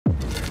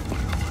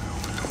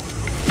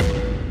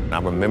And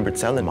I remember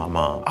telling my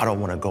mom, I don't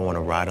want to go on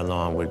a ride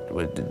along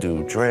with the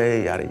dude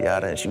Dre, yada,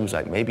 yada. And she was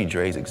like, maybe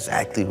Dre's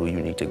exactly who you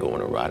need to go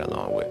on a ride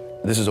along with.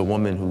 This is a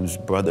woman whose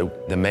brother,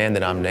 the man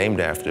that I'm named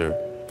after,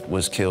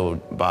 was killed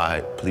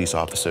by police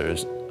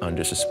officers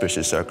under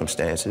suspicious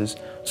circumstances.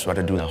 So I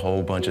had to do a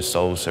whole bunch of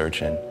soul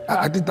searching.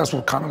 I think that's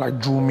what kind of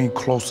like drew me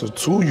closer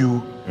to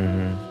you,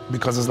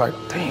 because it's like,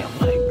 damn,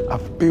 like, I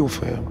feel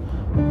for him.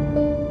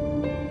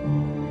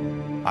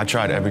 I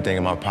tried everything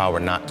in my power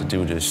not to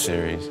do this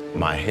series.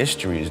 My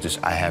history is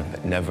just, I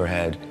have never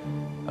had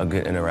a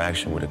good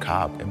interaction with a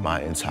cop in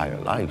my entire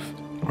life.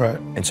 Right.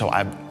 And so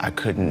I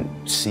couldn't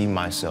see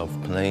myself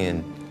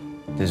playing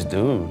this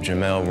dude,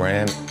 Jamel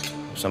Ram,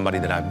 somebody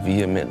that I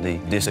vehemently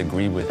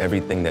disagree with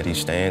everything that he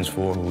stands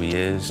for, who he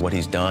is, what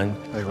he's done.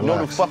 Hey, You know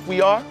who the fuck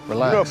we are?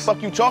 Relax. You know who the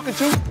fuck you talking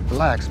to?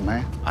 Relax,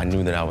 man. I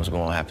knew that I was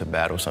going to have to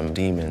battle some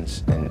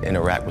demons and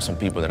interact with some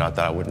people that I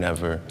thought I would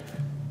never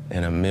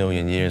in a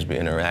million years be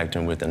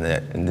interacting with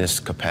in this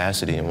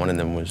capacity, and one of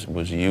them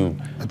was you.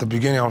 At the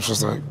beginning, I was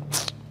just like,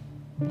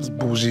 this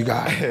bougie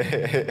guy.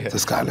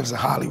 This guy lives in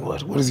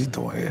Hollywood. What is he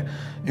doing here?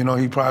 You know,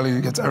 he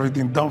probably gets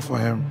everything done for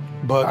him.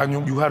 But I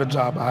knew you had a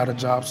job, I had a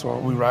job, so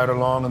we ride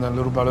along, and then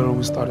little by little,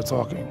 we started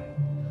talking.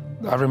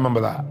 I remember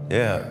that.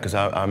 Yeah, because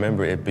I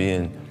remember it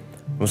being,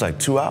 it was like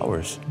 2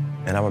 hours,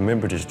 and I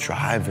remember just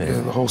driving. Yeah,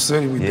 the whole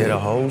city we did. Yeah, the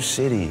whole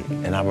city.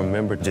 And I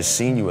remember just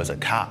seeing you as a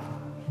cop,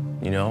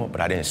 you know,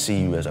 but I didn't see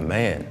you as a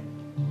man.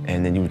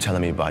 And then you were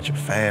telling me about your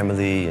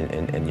family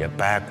and your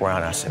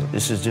background. I said,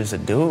 this is just a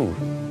dude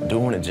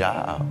doing a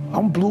job.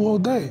 I'm blue all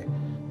day,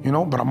 you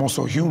know, but I'm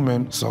also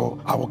human, so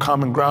our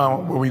common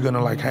ground where we're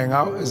gonna like hang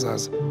out is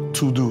as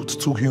two dudes,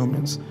 two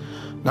humans,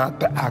 not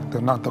the actor,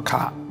 not the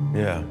cop.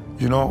 Yeah.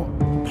 You know?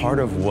 Part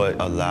of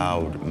what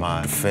allowed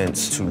my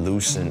defense to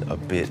loosen a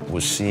bit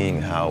was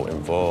seeing how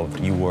involved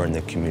you were in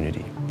the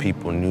community.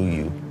 People knew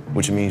you,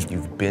 which means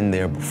you've been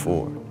there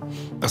before.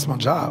 That's my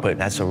job. But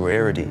that's a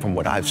rarity from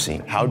what I've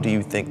seen. How do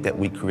you think that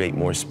we create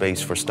more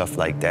space for stuff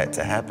like that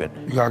to happen?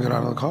 You gotta get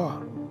out of the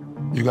car.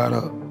 You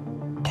gotta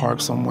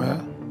park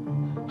somewhere,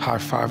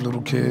 high-five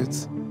little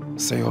kids,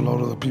 say hello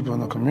to the people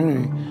in the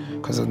community,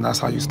 because then that's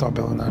how you start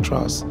building that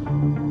trust.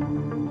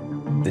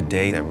 The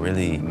day that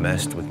really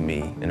messed with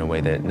me in a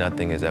way that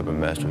nothing has ever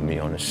messed with me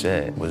on a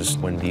set was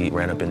when he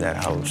ran up in that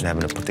house,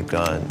 having to put the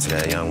gun to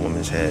that young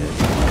woman's head.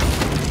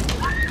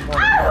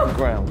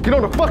 Ground. Get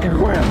on the fucking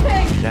ground.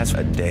 That's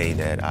a day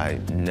that I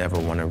never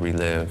want to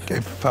relive.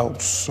 It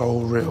felt so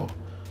real.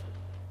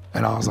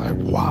 And I was like,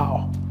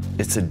 wow.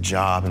 It's a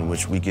job in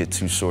which we get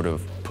to sort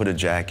of put a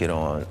jacket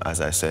on,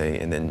 as I say,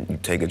 and then you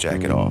take a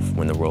jacket off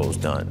when the role's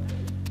done.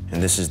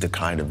 And this is the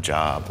kind of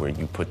job where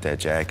you put that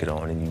jacket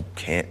on and you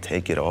can't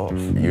take it off.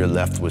 You're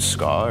left with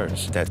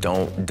scars that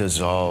don't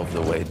dissolve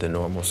the way the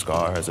normal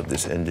scars of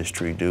this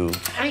industry do.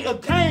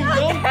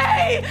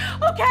 Okay.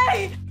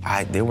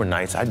 There were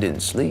nights I didn't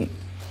sleep.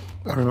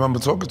 I remember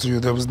talking to you,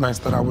 there was nights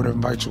that I would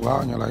invite you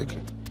out and you're like,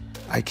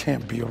 I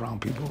can't be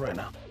around people right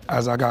now.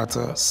 As I got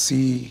to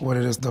see what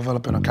it is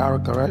developing a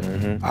character, right?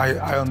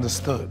 I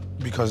understood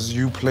because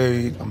you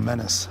played a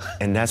menace.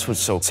 And that's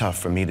what's so tough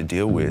for me to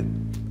deal with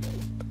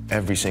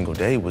every single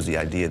day was the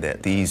idea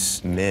that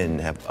these men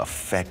have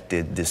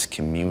affected this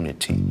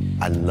community.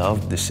 I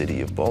love the city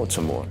of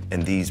Baltimore,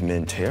 and these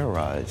men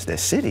terrorize the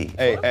city.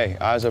 Hey,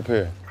 eyes up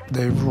here.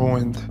 They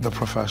ruined the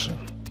profession.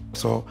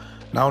 So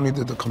not only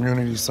did the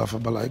community suffer,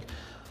 but like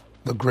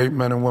the great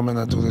men and women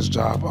that do this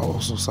job are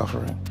also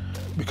suffering.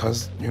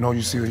 Because, you know,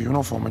 you see the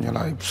uniform and you're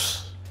like,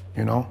 psh,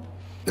 you know?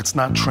 It's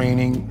not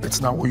training,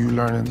 it's not what you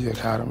learn in the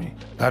academy.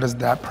 That is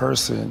that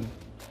person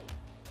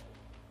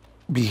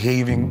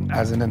behaving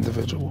as an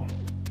individual.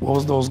 What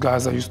was those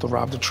guys that used to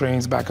rob the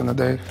trains back in the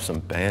day? Some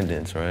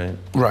bandits, right?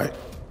 Right,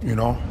 you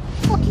know?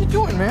 What the fuck you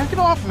doing, man? Get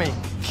off me.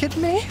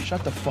 Kidding me?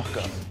 Shut the fuck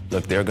up.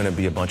 Look, there are gonna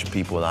be a bunch of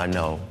people I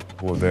know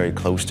who are very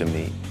close to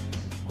me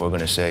who are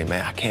gonna say,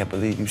 man, I can't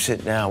believe you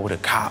sit down with a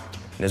cop.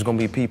 And there's gonna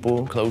be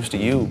people close to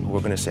you who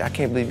are gonna say, I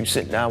can't believe you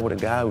sit down with a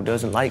guy who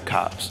doesn't like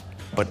cops.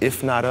 But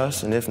if not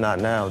us, and if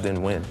not now,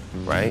 then when,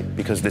 right?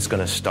 Because it's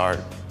gonna start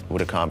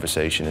with a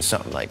conversation and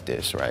something like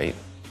this, right?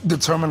 The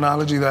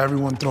terminology that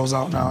everyone throws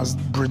out now is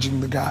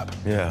bridging the gap.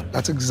 Yeah.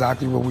 That's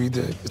exactly what we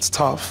did. It's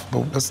tough,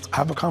 but let's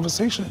have a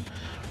conversation.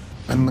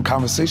 And in the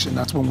conversation,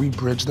 that's when we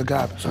bridge the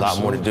gap. There's a lot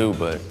more to do,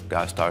 but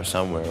gotta start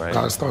somewhere, right?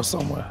 Gotta start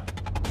somewhere.